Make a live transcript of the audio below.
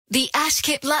The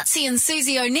Ashkip, Luttsy and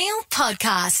Susie O'Neill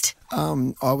podcast.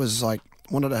 I was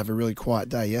wanted to have a really quiet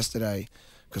day yesterday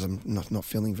because I'm not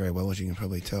feeling very well, as you can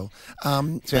probably tell.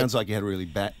 Sounds like you had a really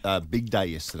big day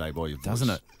yesterday by your voice.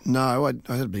 Doesn't it? No, I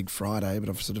had a big Friday, but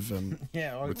I've sort of...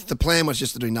 The plan was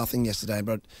just to do nothing yesterday,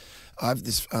 but I have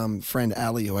this friend,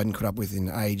 Ali, who I hadn't caught up with in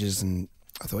ages, and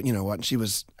I thought, you know what, and she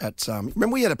was at... remember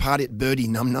we had a party at Birdie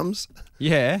Num Nums?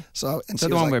 Yeah. So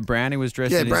the one where Brownie was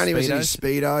dressed in his Brownie Speedos? was in his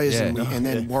Speedos, Yeah. and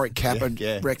then Warwick Kappa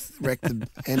Yeah. wrecked the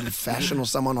end of fashion or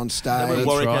someone on stage. When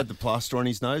Warwick right. had the plaster on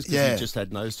his nose because he just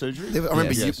had nose surgery? I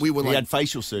remember we were he had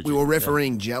facial surgery. We were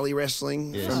refereeing jelly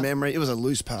wrestling from memory. It was a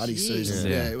loose party, Susan.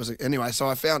 Yeah. It was. Anyway, so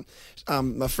I found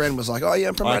my friend was like, "Oh yeah,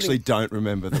 I'm promoting." I actually don't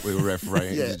remember that we were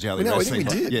refereeing the jelly I wrestling.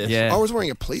 think we did. Yeah. I was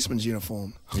wearing a policeman's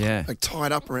uniform. Yeah. Like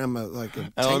tied up around my a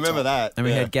tank I remember top. that. And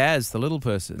we had Gaz, the little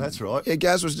person. That's right. Yeah,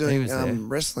 Gaz was doing He was there.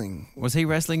 wrestling. Was he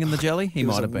wrestling in the jelly? He It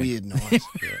was might a have been. weird night. It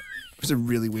was a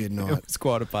really weird night. It's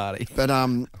quite a party. But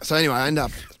so anyway, I ended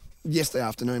up yesterday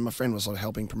afternoon. My friend was sort of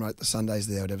helping promote the Sundays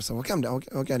there, or whatever. So I'll come down.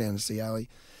 I'll go down and see Ali,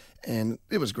 and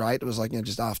it was great. It was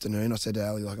just afternoon. I said to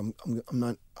Ali,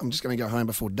 I'm just going to go home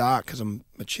before dark because my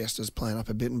chest is playing up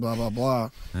a bit and blah blah blah.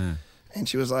 And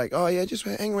she was like, "Oh yeah, just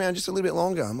hang around just a little bit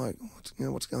longer." I'm like,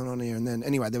 "What's going on here?" And then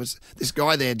anyway, there was this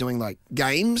guy there doing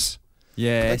games.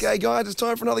 Yeah. Okay, guys, it's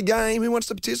time for another game. Who wants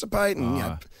to participate?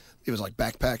 And it was like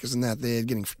backpackers and that there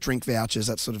getting drink vouchers,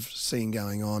 that sort of scene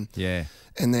going on. Yeah.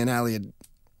 And then Ali had,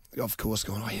 of course,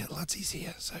 gone, "Oh yeah, Luttsy's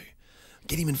here, so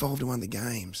get him involved in one of the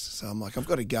games." So I'm like, "I've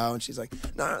got to go," and she's like,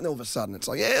 "No." And all of a sudden, it's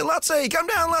like, "Yeah, Luttsy, come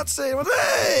down, Luttsy." I was,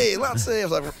 "Hey, Luttsy." I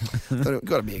was like, "Thought it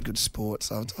got to be a good sport."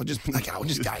 So I'll just go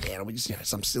down. We just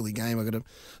some silly game. I got to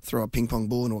throw a ping pong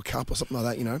ball into a cup or something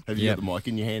like that, Have you got the mic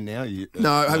in your hand now?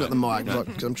 No, I haven't got the mic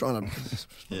because I'm trying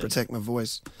to protect my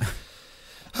voice.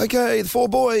 Okay, the four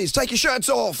boys, take your shirts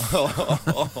off.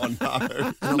 Oh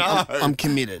no, no! I'm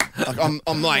committed. I'm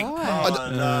like,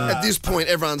 at this point,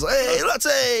 everyone's like, "Hey,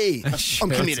 Luttsy!" I'm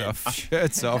committed.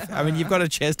 Shirts off. I mean, you've got a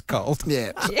chest cold.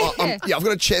 Yeah, so I've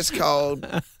got a chest cold.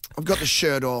 I've got the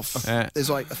shirt off. There's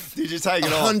Did you take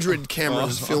it off? 100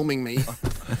 cameras filming me.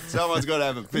 Someone's got to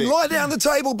have a pic. Lie down the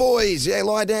table, boys. Yeah,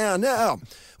 lie down now.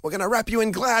 We're going to wrap you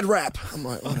in Glad wrap. I'm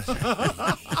like, what is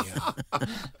that?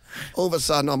 All of a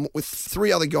sudden, I'm with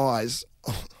three other guys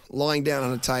lying down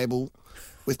on a table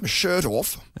with my shirt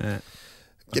off,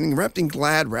 getting wrapped in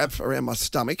Glad wrap around my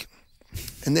stomach,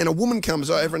 and then a woman comes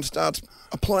over and starts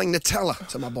applying Nutella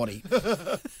to my body.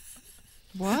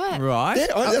 What? Right. Yeah,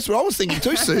 that's what I was thinking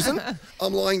too, Susan.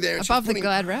 I'm lying there and Above she's the putting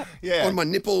Glad wrap? on my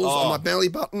nipples, on my belly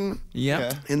button.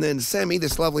 Yep. And then Sammy,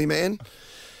 this lovely man,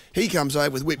 he comes over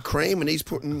with whipped cream and he's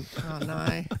putting Oh,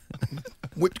 no.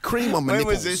 whipped cream on my When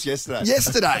nipples. was this yesterday?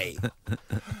 Yesterday.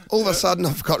 All of a sudden,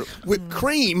 I've got whipped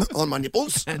cream on my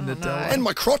nipples and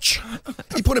my crotch.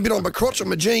 He put a bit on my crotch on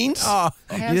my jeans. Oh,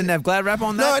 you didn't have Glad wrap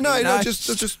on that? No, just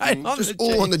straight on the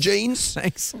all on the jeans. jeans.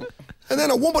 Thanks. And then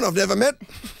a woman I've never met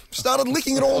started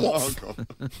licking it all off.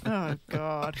 Oh,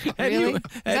 God. How do Really? you, Is how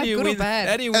that do you good or win, bad?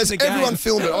 How do you win As the game? everyone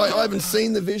filmed it, I haven't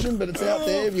seen the vision, but it's out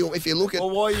there if you look at.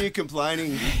 Well, why are you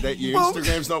complaining that your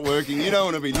Instagram's not working? You don't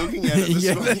want to be looking at it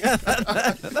this morning.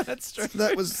 That's true.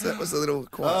 That was a little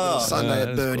quiet little Sunday no, at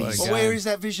that's Birdie's. quite Well, where is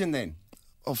that vision then?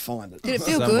 I'll find it. Did it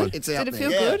feel Someone- good? It's out Did it there.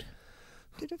 feel Yeah. good?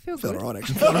 Did it feel Felt good? all right,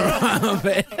 actually.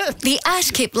 The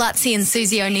Ashkip, Luttsy and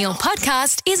Susie O'Neill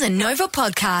podcast is a Nova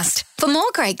podcast. For more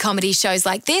great comedy shows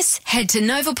like this, head to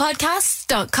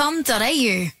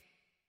novapodcasts.com.au.